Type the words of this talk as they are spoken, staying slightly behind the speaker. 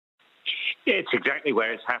It's exactly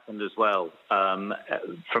where it's happened as well.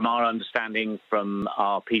 From our understanding, from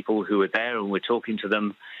our people who were there and we're talking to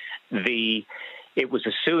them, it was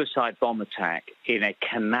a suicide bomb attack in a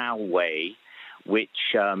canalway,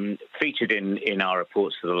 which featured in our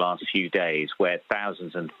reports for the last few days, where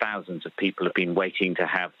thousands and thousands of people have been waiting to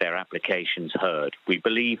have their applications heard. We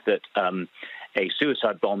believe that a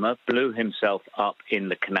suicide bomber blew himself up in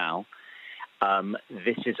the canal.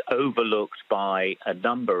 This is overlooked by a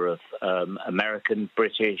number of American,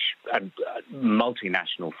 British, and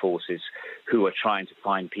multinational forces who are trying to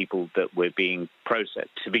find people that were being processed.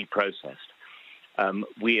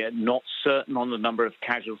 We are not certain on the number of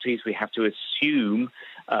casualties. We have to assume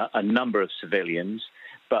a number of civilians,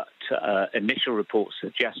 but initial reports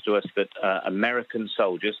suggest to us that American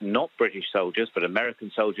soldiers, not British soldiers, but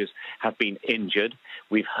American soldiers have been injured.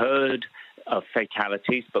 We've heard of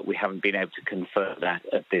fatalities, but we haven't been able to confirm that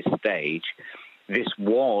at this stage. This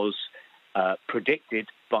was predicted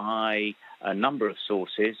by a number of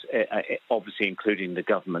sources, obviously including the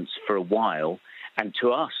governments, for a while. And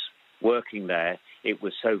to us, working there, it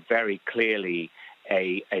was so very clearly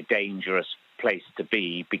a dangerous place to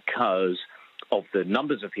be because of the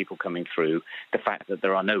numbers of people coming through, the fact that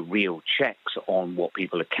there are no real checks on what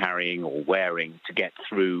people are carrying or wearing to get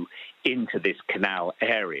through into this canal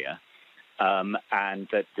area, and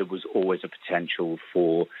that there was always a potential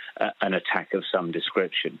for an attack of some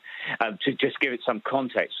description. To just give it some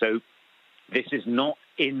context, so this is not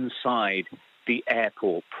inside the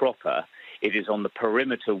airport proper. It is on the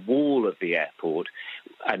perimeter wall of the airport,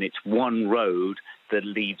 and it's one road that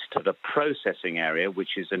leads to the processing area,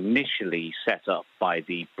 which is initially set up by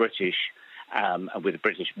the British, with the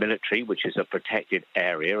British military, which is a protected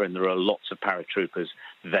area, and there are lots of paratroopers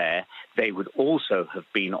there. They would also have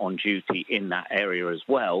been on duty in that area as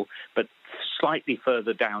well, but slightly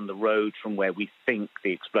further down the road from where we think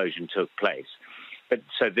the explosion took place. But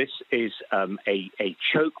so this is a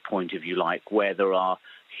choke point, if you like, where there are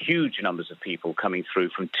huge numbers of people coming through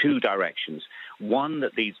from two directions, one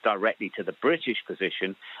that leads directly to the British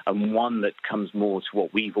position and one that comes more to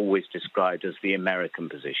what we've always described as the American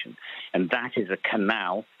position. And that is a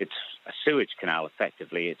canal. It's a sewage canal,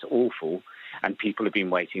 effectively. It's awful. And people have been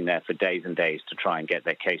waiting there for days and days to try and get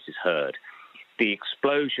their cases heard. The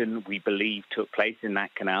explosion, we believe, took place in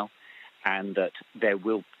that canal, and that there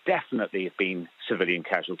will definitely have been civilian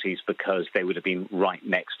casualties because they would have been right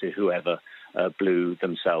next to whoever blew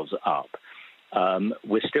themselves up.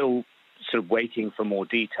 We're still sort of waiting for more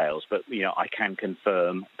details, but I can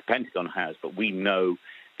confirm, the Pentagon has, but we know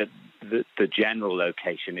that the general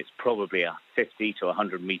location is probably a 50 to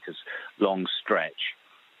 100 meters long stretch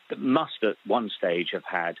that must at one stage have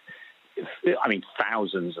had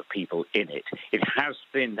thousands of people in it. It has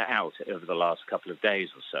thinned out over the last couple of days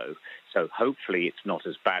or so, so hopefully it's not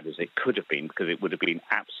as bad as it could have been, because it would have been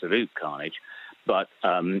absolute carnage. But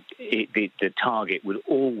the target would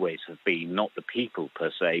always have been not the people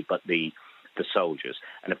per se, but the soldiers.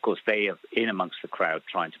 And of course, they are in amongst the crowd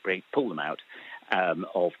trying to pull them out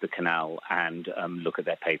of the canal and look at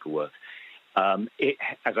their paperwork. As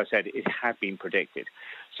I said, it had been predicted.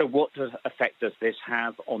 So what effect does this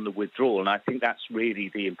have on the withdrawal? And I think that's really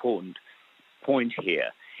the important point here,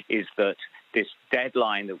 is that this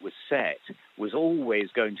deadline that was set was always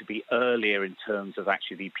going to be earlier in terms of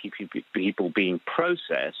actually people being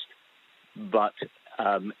processed. But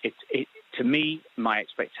to me, my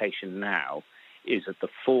expectation now is that the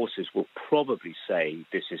forces will probably say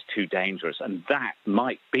this is too dangerous, and that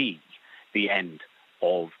might be the end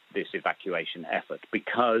of this evacuation effort,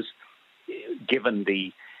 because given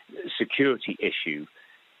the security issue,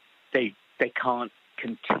 they can't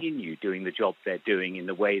continue doing the job they're doing in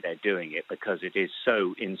the way they're doing it, because it is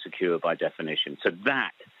so insecure by definition. So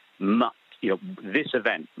that this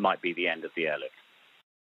event might be the end of the airlift.